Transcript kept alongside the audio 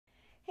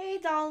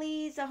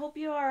dollies, I hope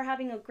you are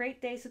having a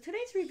great day. So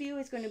today's review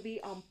is going to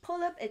be on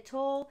Pullip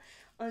Etoile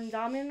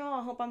Undomiel,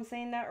 I hope I'm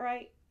saying that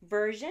right,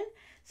 version.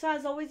 So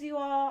as always, you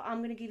all, I'm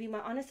going to give you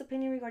my honest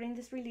opinion regarding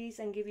this release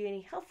and give you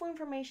any helpful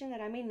information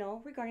that I may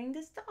know regarding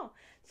this doll.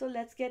 So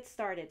let's get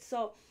started.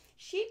 So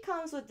she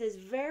comes with this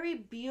very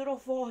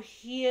beautiful,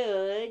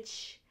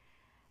 huge,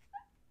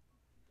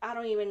 I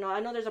don't even know.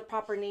 I know there's a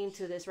proper name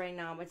to this right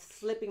now, but it's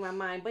slipping my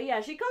mind. But yeah,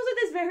 she comes with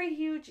this very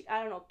huge,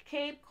 I don't know,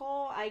 cape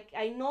call.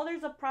 I know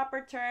there's a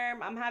proper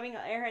term. I'm having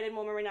an airheaded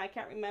moment right now. I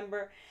can't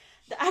remember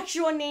the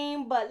actual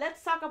name, but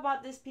let's talk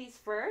about this piece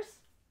first.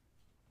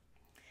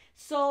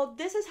 So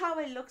this is how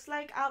it looks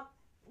like out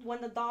when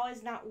the doll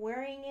is not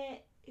wearing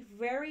it.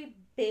 Very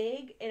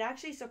big. It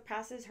actually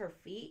surpasses her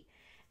feet.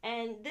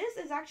 And this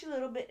is actually a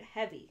little bit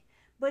heavy,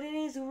 but it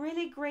is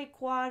really great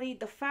quality.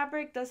 The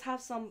fabric does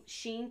have some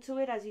sheen to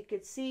it, as you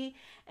could see.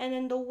 And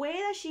then the way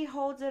that she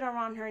holds it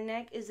around her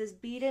neck is this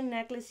beaded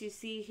necklace you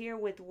see here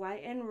with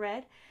white and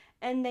red.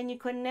 And then you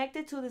connect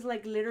it to this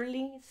like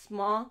literally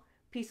small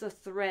piece of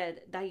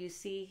thread that you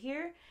see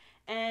here.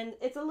 And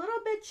it's a little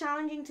bit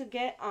challenging to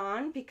get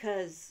on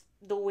because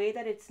the way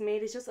that it's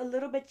made is just a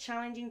little bit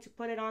challenging to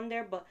put it on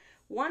there. But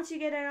once you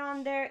get it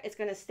on there, it's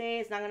going to stay.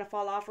 It's not going to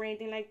fall off or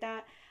anything like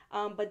that.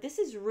 But this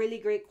is really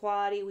great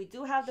quality. We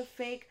do have the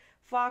fake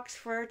fox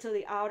fur to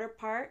the outer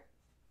part.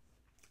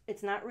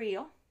 It's not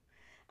real.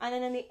 And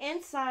then on the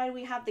inside,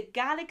 we have the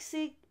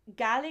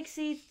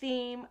galaxy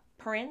theme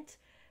print.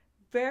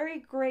 Very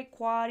great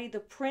quality. The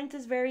print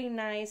is very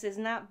nice. It's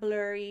not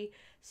blurry.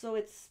 So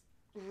it's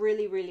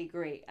really, really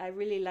great. I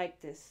really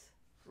like this.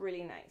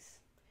 Really nice.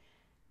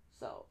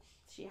 So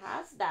she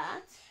has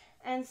that.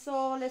 And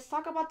so let's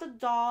talk about the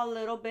doll a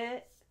little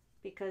bit,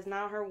 because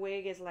now her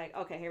wig is like,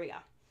 okay, here we go.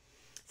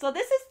 So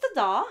this is the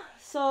doll.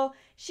 So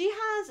she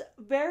has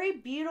very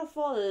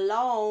beautiful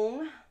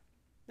long,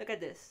 look at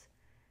this,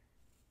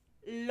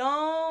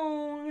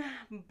 long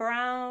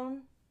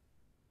brown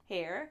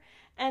hair.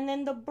 And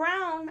then the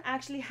brown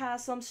actually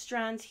has some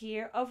strands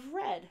here of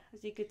red,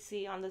 as you could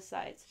see on the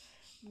sides.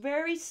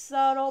 Very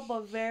subtle,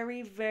 but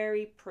very,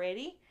 very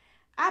pretty.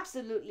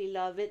 Absolutely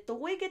love it. The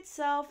wig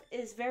itself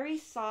is very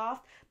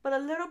soft, but a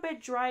little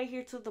bit dry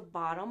here to the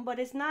bottom, but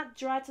it's not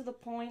dry to the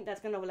point that's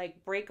gonna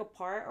like break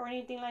apart or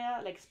anything like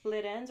that, like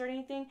split ends or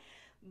anything.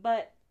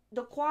 But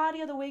the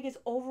quality of the wig is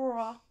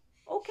overall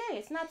okay.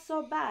 It's not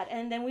so bad.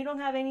 And then we don't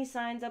have any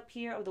signs up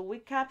here of the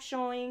wig cap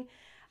showing.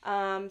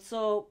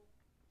 So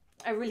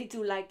I really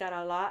do like that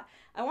a lot.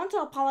 I want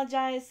to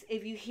apologize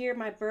if you hear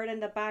my bird in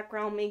the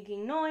background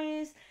making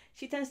noise.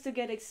 She tends to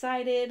get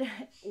excited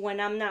when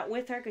I'm not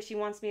with her because she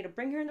wants me to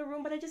bring her in the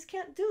room, but I just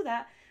can't do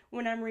that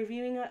when I'm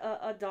reviewing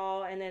a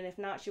doll. And then if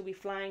not, she'll be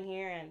flying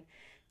here and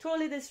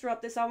totally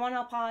disrupt this. So I want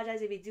to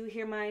apologize if you do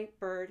hear my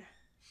bird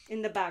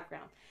in the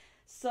background.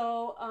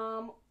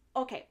 So,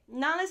 okay,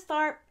 now let's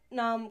start.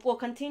 We'll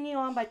continue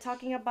on by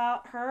talking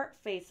about her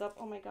face up.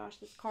 Oh my gosh,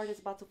 this card is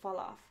about to fall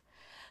off.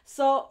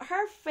 So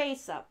her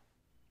face up.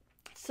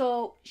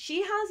 So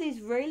she has these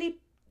really,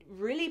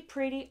 really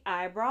pretty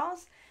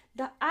eyebrows.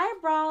 The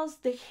eyebrows,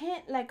 they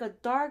hint like a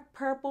dark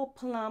purple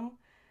plum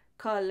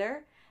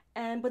color,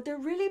 but they're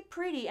really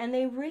pretty and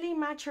they really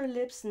match her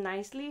lips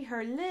nicely.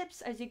 Her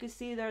lips, as you can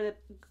see,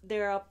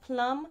 they're a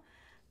plum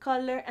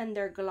color and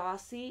they're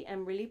glossy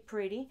and really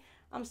pretty.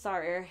 I'm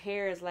sorry, her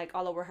hair is like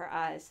all over her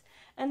eyes.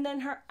 And then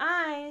her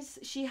eyes,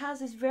 she has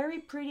this very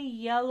pretty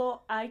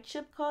yellow eye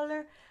chip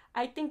color.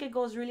 I think it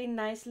goes really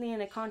nicely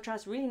and it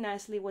contrasts really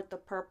nicely with the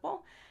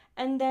purple.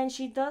 And then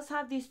she does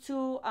have these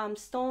two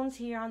stones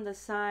here on the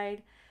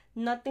side.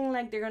 Nothing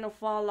like they're gonna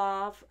fall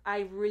off.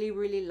 I really,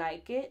 really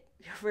like it.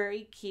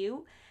 Very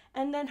cute.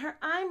 And then her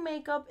eye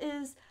makeup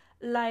is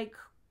like,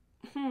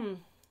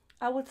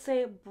 I would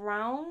say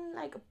brown,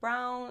 like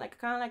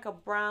kind of like a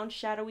brown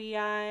shadowy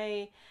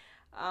eye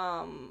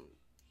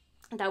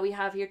that we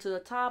have here to the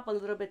top, a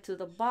little bit to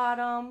the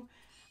bottom.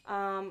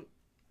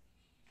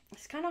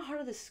 It's kind of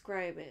hard to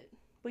describe it,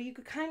 but you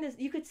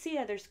could see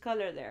that there's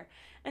color there.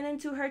 And then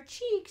to her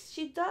cheeks,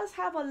 she does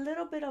have a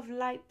little bit of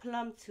light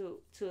plum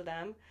to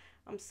them.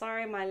 I'm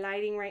sorry, my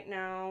lighting right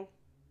now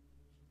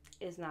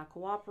is not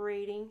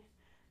cooperating,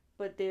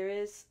 but there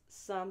is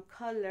some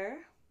color,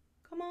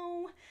 come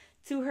on,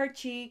 to her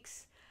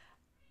cheeks.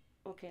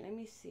 Okay, let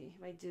me see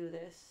if I do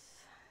this.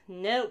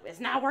 Nope,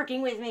 it's not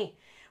working with me.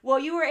 Well,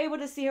 you were able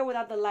to see her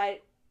without the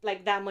light,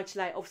 like that much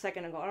light a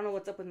second ago. I don't know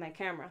what's up with my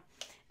camera.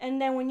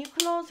 And then when you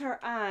close her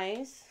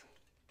eyes,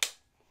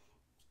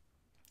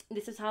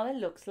 this is how it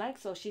looks like.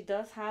 So she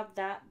does have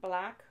that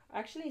black.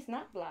 Actually, it's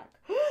not black.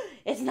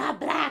 It's not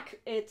black.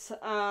 It's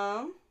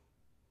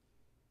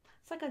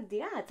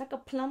like a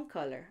plum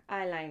color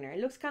eyeliner. It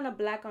looks kind of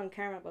black on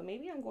camera, but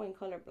maybe I'm going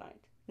colorblind.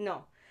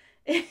 No,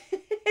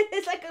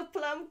 it's like a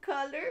plum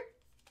color.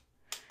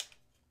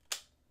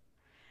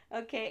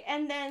 Okay,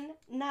 and then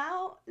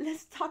now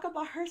let's talk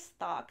about her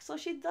stock. So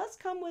she does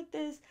come with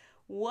this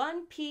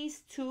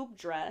one-piece tube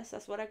dress.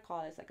 That's what I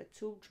call it. It's like a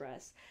tube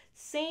dress.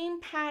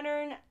 Same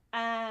pattern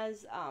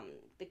as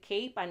the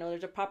cape. I know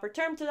there's a proper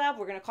term to that.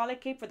 We're going to call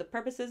it cape for the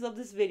purposes of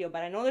this video,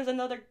 but I know there's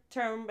another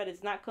term, but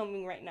it's not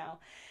coming right now.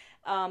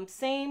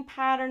 Same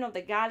pattern of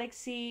the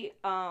galaxy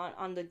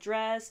on the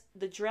dress.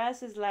 The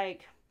dress is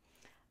like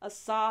a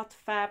soft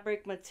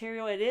fabric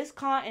material. It is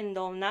cotton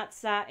though, not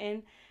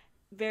satin.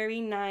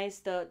 Very nice.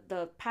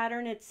 The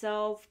pattern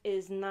itself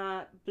is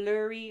not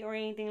blurry or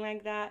anything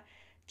like that.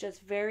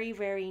 Just very,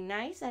 very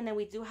nice. And then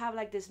we do have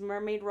like this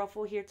mermaid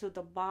ruffle here to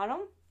the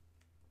bottom.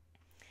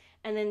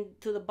 And then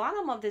to the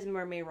bottom of this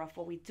mermaid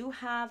ruffle, we do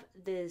have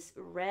this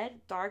red,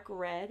 dark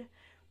red,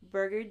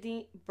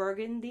 burgundy,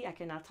 I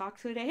cannot talk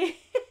today,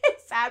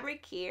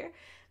 fabric here.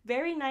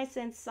 Very nice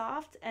and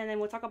soft. And then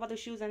we'll talk about the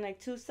shoes in like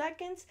 2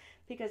 seconds,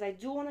 because I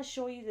do want to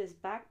show you this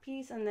back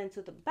piece. And then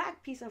to the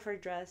back piece of her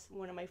dress,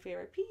 one of my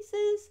favorite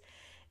pieces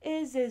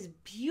is this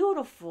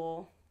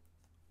beautiful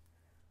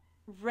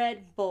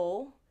red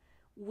bow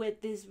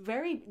with these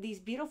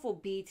beautiful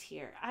beads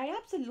here. I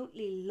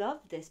absolutely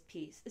love this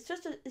piece. It's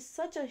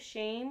such a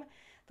shame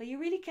that you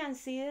really can't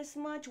see this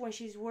much when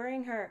she's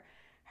wearing her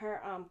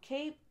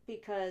cape,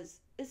 because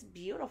it's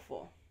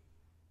beautiful.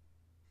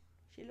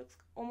 She looks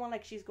almost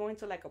like she's going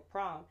to like a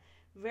prom.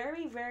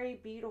 Very, very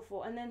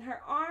beautiful. And then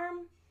her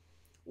arm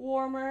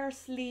warmer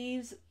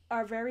sleeves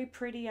are very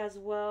pretty as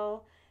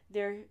well.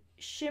 They're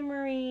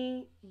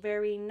shimmery,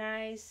 very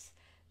nice,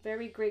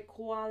 very great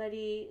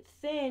quality.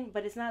 Thin,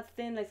 but it's not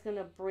thin like it's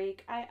gonna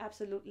break. I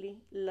absolutely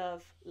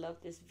love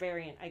this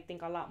variant. I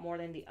think a lot more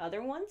than the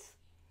other ones.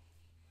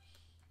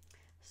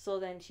 So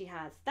then she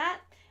has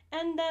that.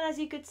 And then as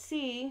you could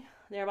see,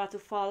 they're about to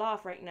fall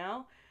off right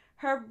now.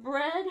 Her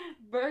red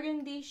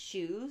burgundy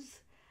shoes,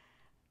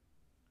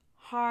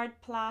 hard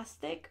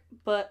plastic,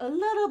 but a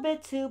little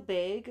bit too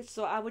big.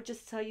 So I would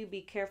just tell you be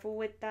careful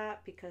with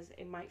that because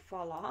it might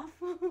fall off.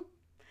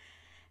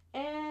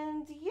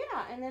 And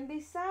yeah, and then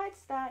besides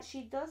that,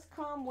 she does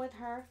come with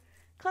her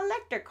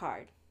collector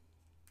card.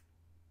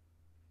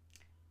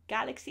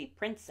 Galaxy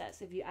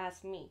Princess, if you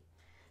ask me.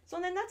 So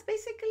then that's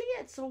basically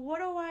it. So what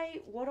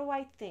do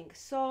I think?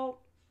 So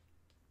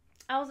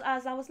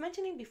as I was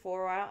mentioning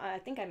before, I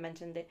think I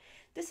mentioned it.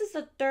 This is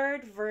the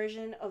third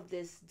version of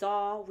this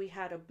doll. We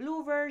had a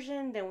blue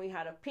version, then we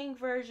had a pink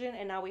version,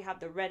 and now we have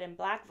the red and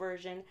black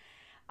version.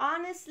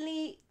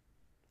 Honestly,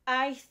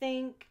 I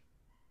think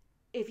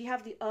if you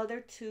have the other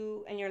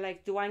two and you're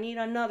like, do I need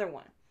another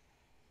one?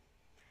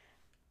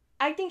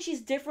 I think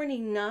she's different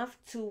enough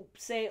to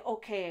say,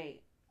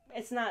 okay,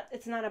 it's not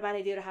a bad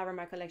idea to have her in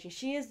my collection.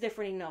 She is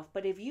different enough.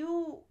 But if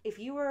you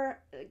were,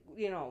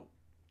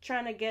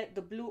 trying to get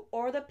the blue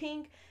or the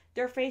pink,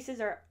 their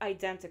faces are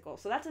identical.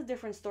 So that's a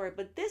different story.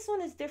 But this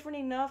one is different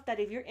enough that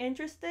if you're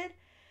interested,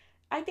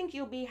 I think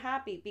you'll be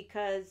happy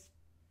because,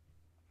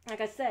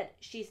 like I said,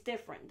 she's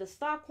different. The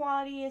stock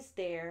quality is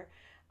there.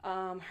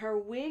 Her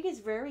wig is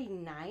very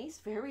nice,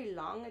 very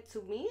long.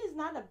 To me, it's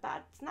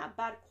not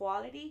bad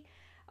quality.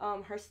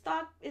 Her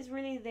stock is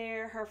really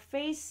there. Her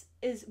face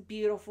is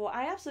beautiful.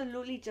 I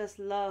absolutely just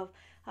love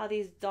how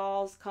these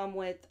dolls come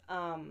with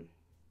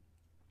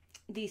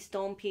these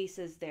stone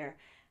pieces there.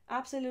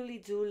 Absolutely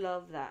do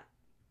love that.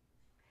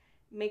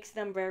 Makes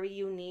them very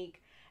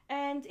unique.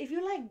 And if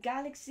you like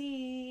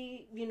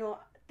galaxy,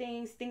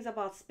 things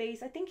about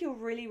space, I think you'll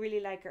really, really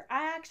like her.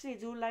 I actually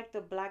do like the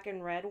black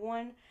and red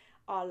one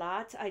a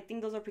lot. I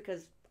think those are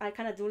because I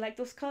kind of do like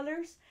those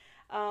colors.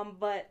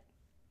 But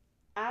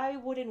I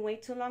wouldn't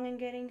wait too long in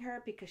getting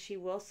her because she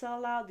will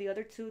sell out. The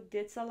other two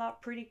did sell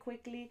out pretty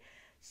quickly.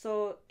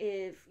 So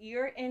if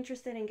you're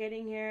interested in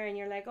getting here and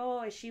you're like,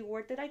 oh, is she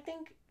worth it? I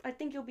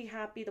think you'll be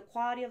happy. The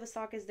quality of the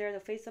sock is there. The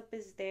face up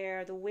is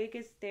there. The wig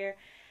is there.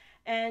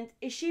 And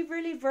is she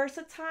really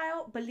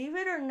versatile? Believe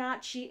it or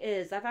not, she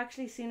is. I've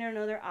actually seen her in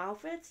other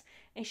outfits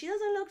and she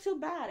doesn't look too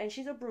bad. And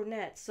she's a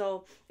brunette.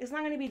 So it's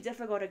not going to be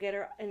difficult to get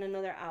her in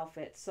another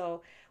outfit.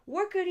 So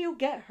where could you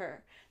get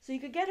her? So you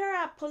could get her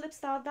at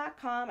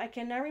pullipstyle.com. I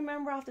cannot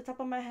remember off the top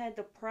of my head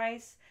the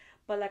price.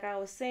 But like I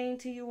was saying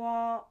to you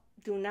all,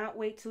 do not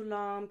wait too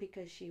long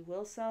because she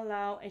will sell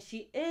out. And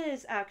she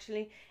is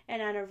actually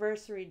an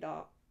anniversary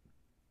doll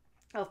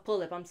of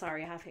Pullip. I'm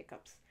sorry, I have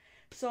hiccups.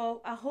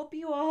 So I hope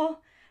you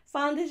all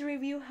found this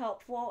review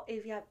helpful.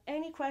 If you have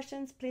any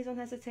questions, please don't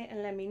hesitate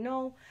and let me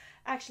know.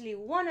 Actually,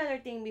 one other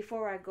thing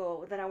before I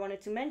go that I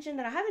wanted to mention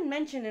that I haven't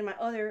mentioned in my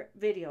other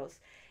videos.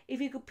 If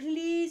you could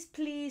please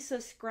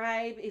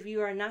subscribe if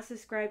you are not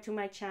subscribed to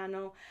my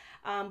channel.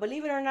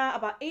 Believe it or not,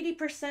 about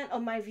 80%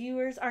 of my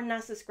viewers are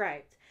not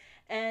subscribed.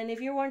 And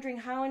if you're wondering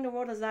how in the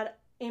world does that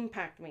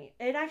impact me,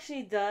 it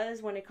actually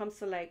does when it comes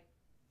to like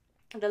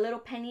the little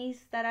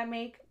pennies that I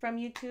make from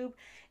YouTube.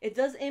 It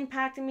does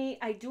impact me.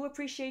 I do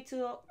appreciate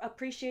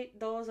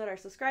those that are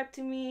subscribed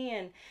to me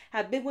and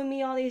have been with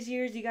me all these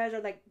years. You guys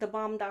are like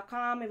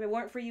thebomb.com. If it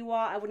weren't for you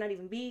all, I would not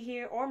even be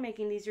here or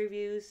making these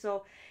reviews.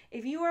 So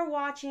if you are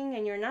watching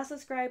and you're not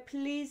subscribed,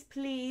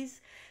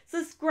 please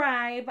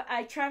subscribe.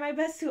 I try my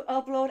best to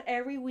upload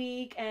every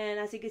week, and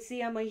as you can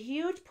see, I'm a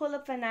huge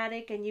Pullip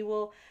fanatic, and you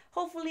will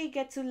hopefully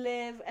get to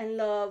live and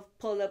love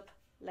Pullip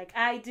like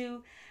I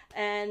do.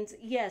 And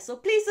yeah, so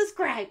please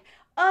subscribe.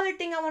 other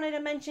thing I wanted to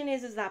mention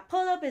is that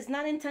Pullip is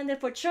not intended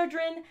for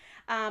children.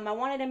 I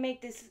wanted to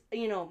make this,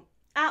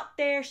 out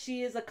there.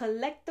 She is a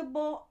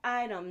collectible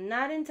item,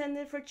 not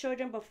intended for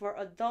children, but for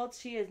adults.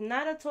 She is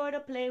not a toy to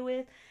play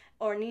with,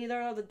 or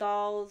neither of the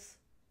dolls.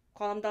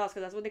 Call them dolls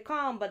because that's what they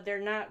call them, but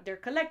they're not. They're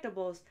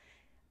collectibles.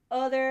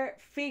 Other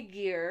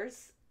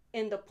figures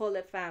in the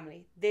Pullip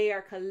family, they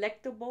are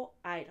collectible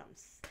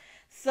items.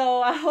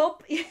 So I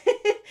hope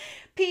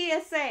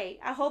PSA.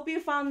 I hope you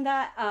found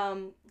that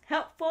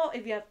helpful.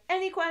 If you have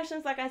any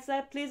questions, like I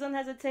said, please don't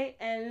hesitate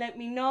and let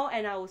me know.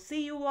 And I will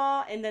see you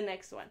all in the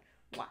next one.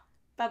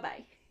 Bye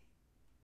bye.